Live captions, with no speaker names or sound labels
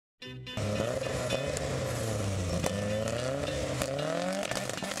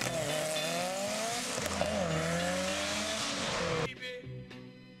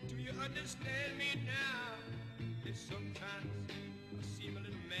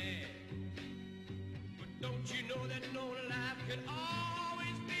know that no life can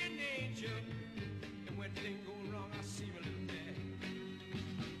always be an angel. And when things go wrong, I seem a little mad.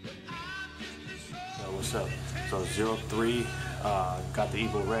 But I'm just a So what's up? So 03 got the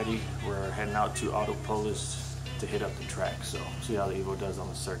Evo ready. We're heading out to Autopolis to hit up the track. So see how the Evo does on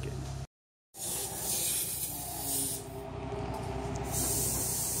the circuit.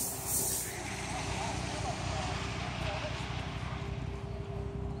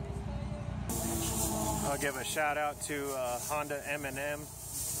 I'll give a shout out to Honda M&M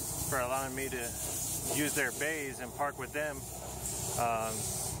for allowing me to use their bays and park with them.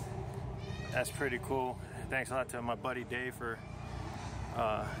 That's pretty cool. Thanks a lot to my buddy Dave for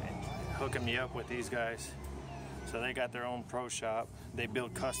hooking me up with these guys. So they got their own pro shop. They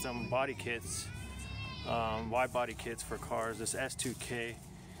build custom body kits, wide body kits for cars. This S2K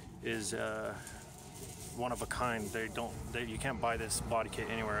is one of a kind. You can't buy this body kit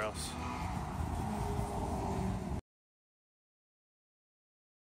anywhere else.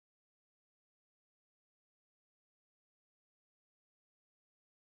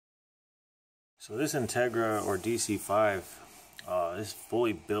 So this Integra or DC5 is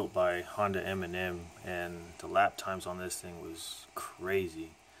fully built by Honda M&M, and the lap times on this thing was crazy.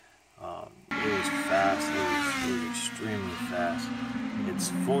 It was fast, it was extremely fast. It's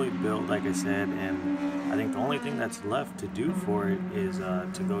fully built, like I said, and I think the only thing that's left to do for it is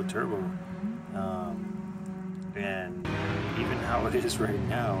to go turbo. And even how it is right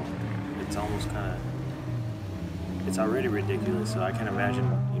now, it's almost kind of, it's already ridiculous. So I can imagine,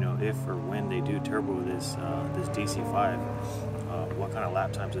 you know, if or when they do turbo this this DC5, what kind of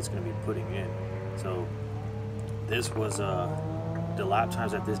lap times it's going to be putting in. So this was the lap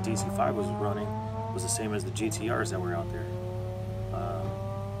times that this DC5 was running was the same as the GTRs that were out there.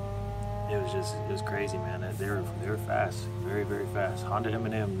 It was crazy, man. They were fast, very, very fast. Honda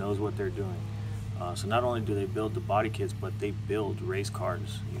M&M knows what they're doing. So not only do they build the body kits, but they build race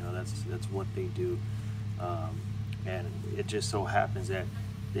cars. You know, that's what they do. And it just so happens that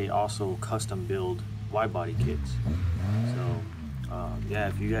they also custom build wide body kits. So yeah,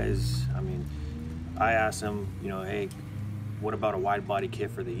 if you guys, I mean, I asked them, you know, hey, what about a wide body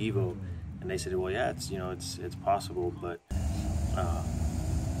kit for the Evo? And they said, well, yeah, it's possible, but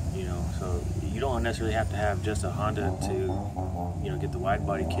you know, so you don't necessarily have to have just a Honda to, you know, get the wide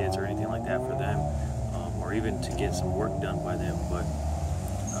body kits or anything like that for them, or even to get some work done by them. But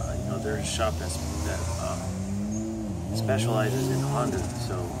you know, there's a shop that specializes in Honda.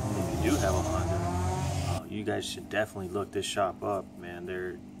 So if you do have a Honda, you guys should definitely look this shop up, man.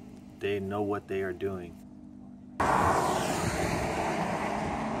 They know what they are doing.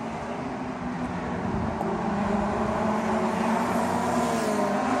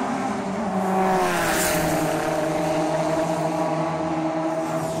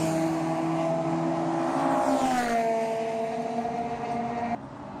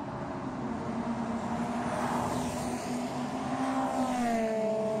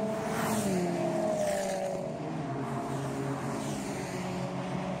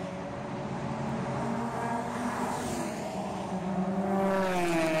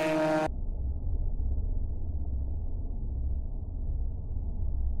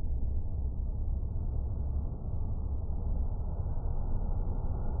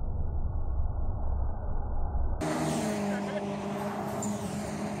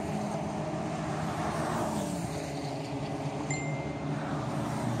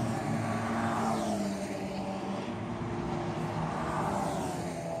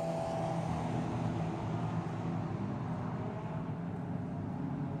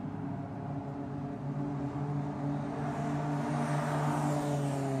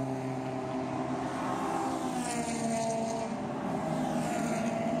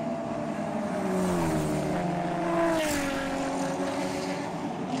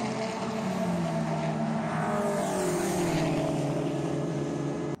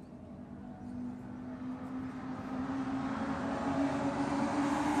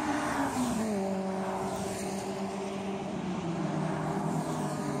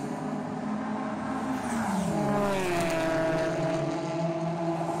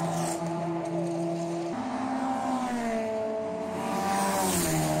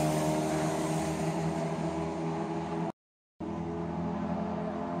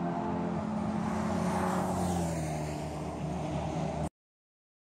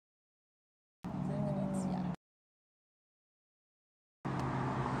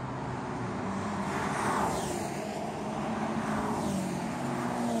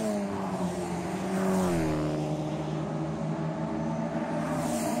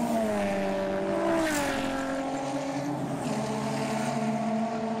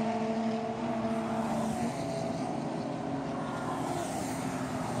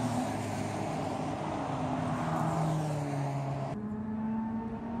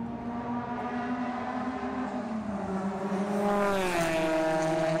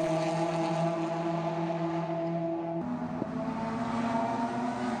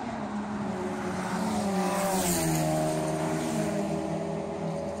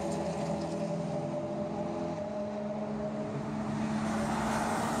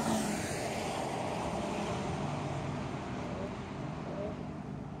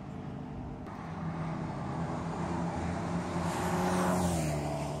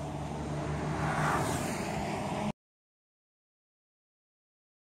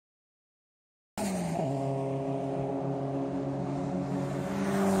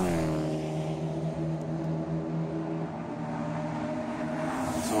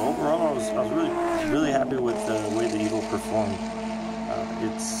 was really happy with the way the Evo performed.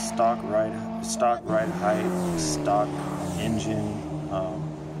 It's stock ride height, stock engine,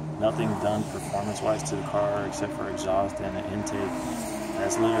 nothing done performance-wise to the car except for exhaust and an intake.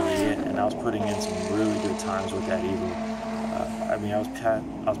 That's literally it. And I was putting in some really good times with that Evo. I mean, I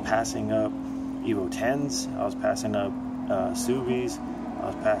was passing up Evo 10s, I was passing up Subis, I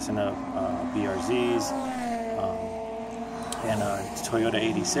was passing up BRZs, and Toyota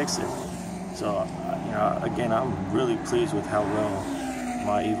 86s. So, you know, again, I'm really pleased with how well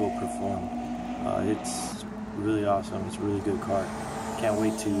my Evo performed. It's really awesome. It's a really good car. Can't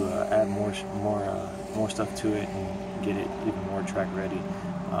wait to add more stuff to it and get it even more track ready.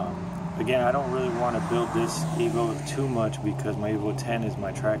 Again, I don't really want to build this Evo too much because my Evo 10 is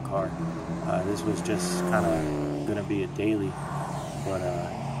my track car. This was just kind of going to be a daily, but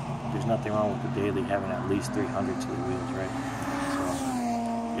there's nothing wrong with the daily having at least 300 to the wheels, right?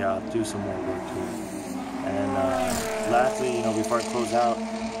 So, yeah, I'll do some more work to it. And then lastly, you know, before I close out,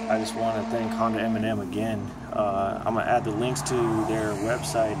 I just want to thank Honda M&M again. I'm going to add the links to their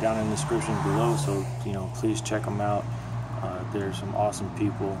website down in the description below, so, you know, please check them out. They're some awesome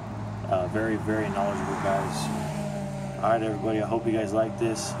people, very, very knowledgeable guys. Alright everybody, I hope you guys like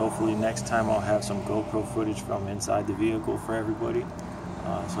this. Hopefully next time I'll have some GoPro footage from inside the vehicle for everybody,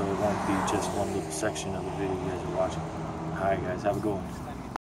 so it won't be just one little section of the video you guys are watching. Alright guys, have a good one.